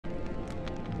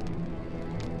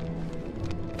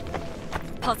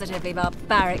Positively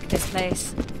barbaric, this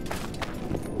place.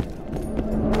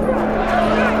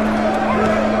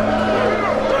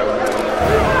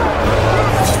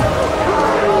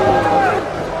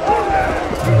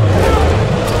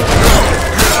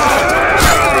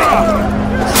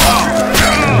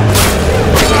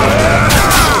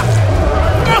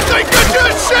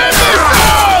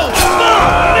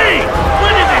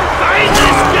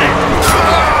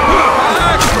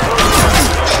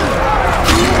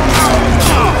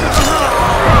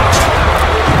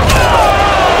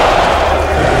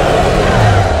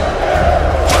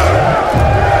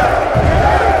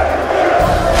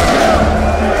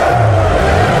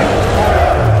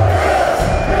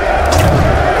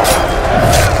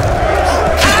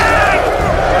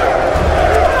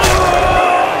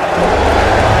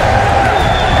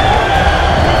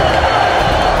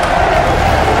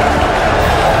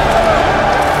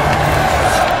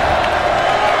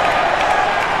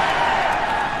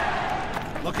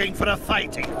 Looking for a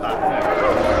fighting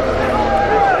partner.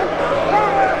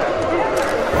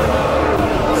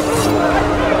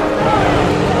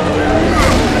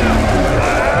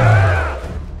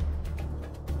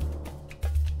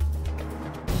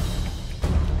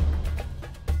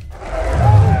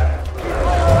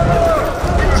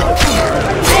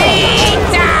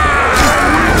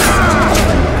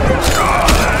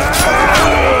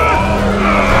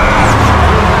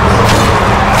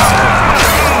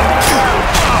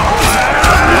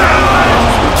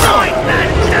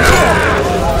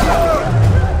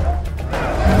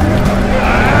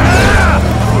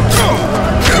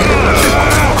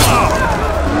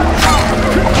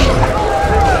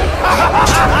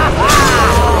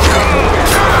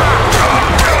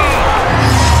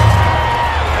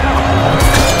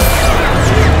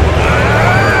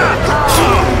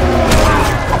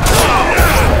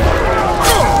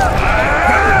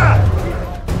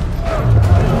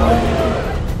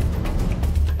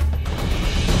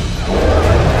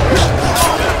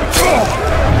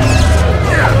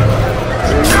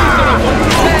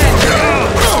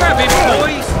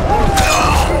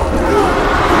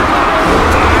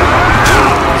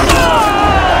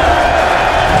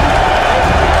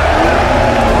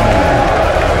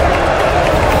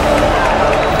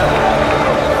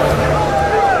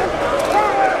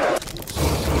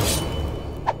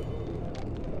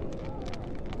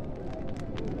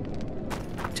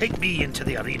 Take me into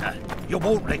the arena. You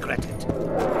won't regret it.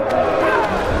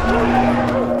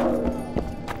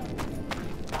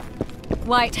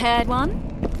 White-haired one?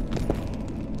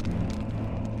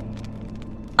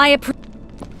 I approve.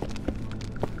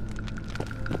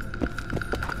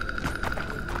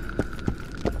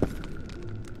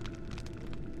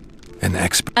 An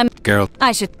expert girl.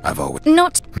 I should. I've always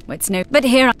Not. It's no. But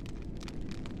here I.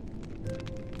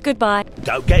 Goodbye.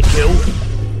 Don't get killed.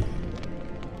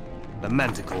 The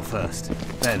manticore first,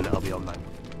 then I'll be on mine.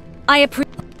 I approve.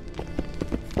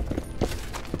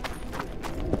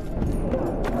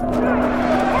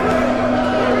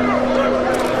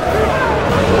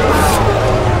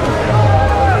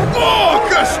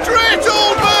 Straight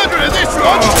old murderer, this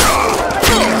one!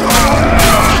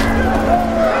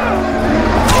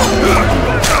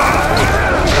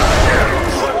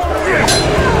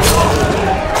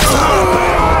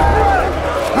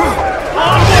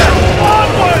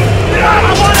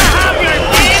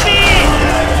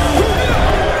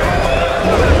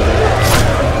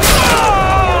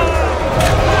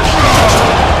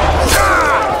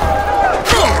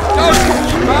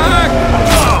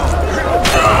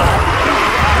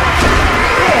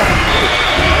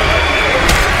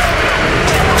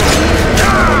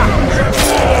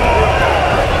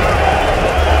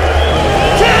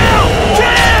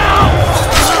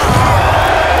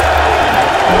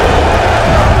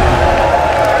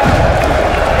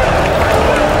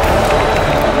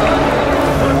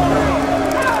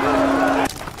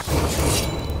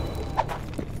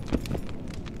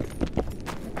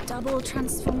 Double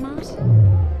transformat?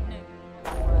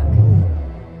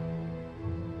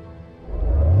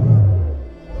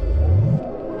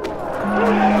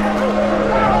 No!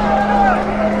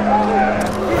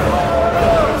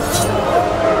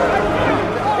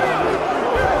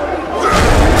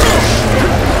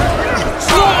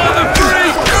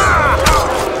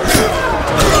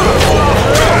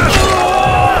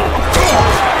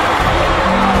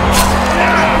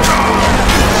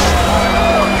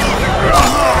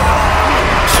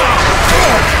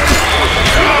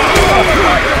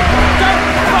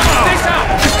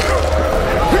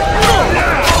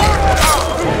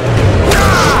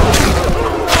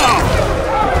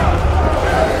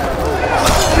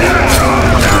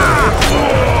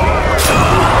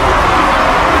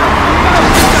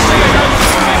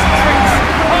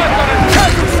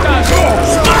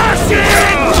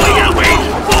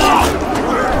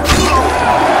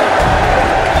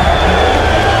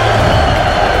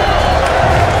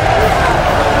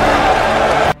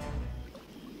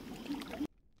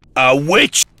 A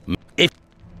witch? If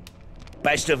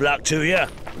best of luck to you.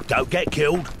 Don't get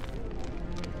killed.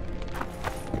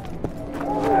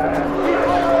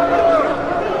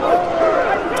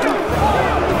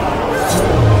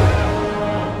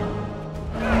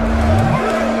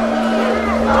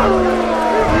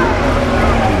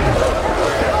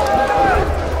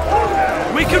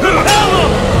 We can repel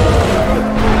them!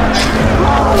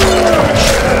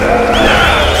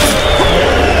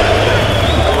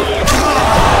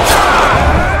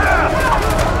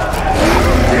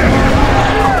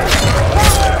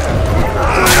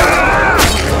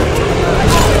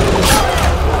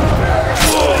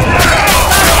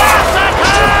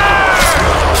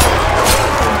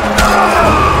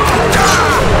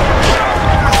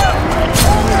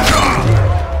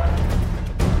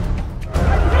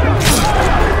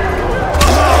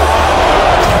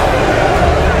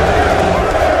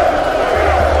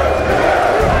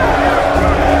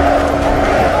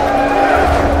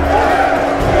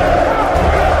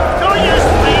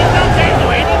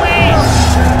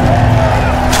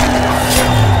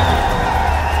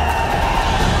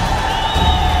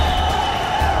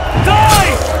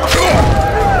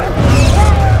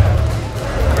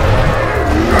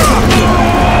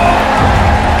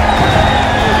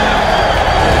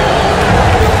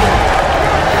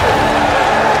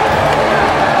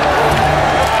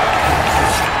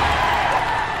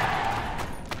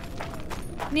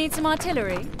 Need some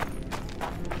artillery?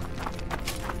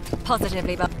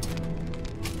 Positively, but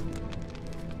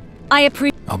I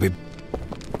approve. I'll be...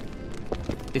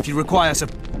 If you require some...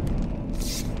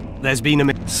 There's been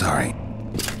a... Sorry.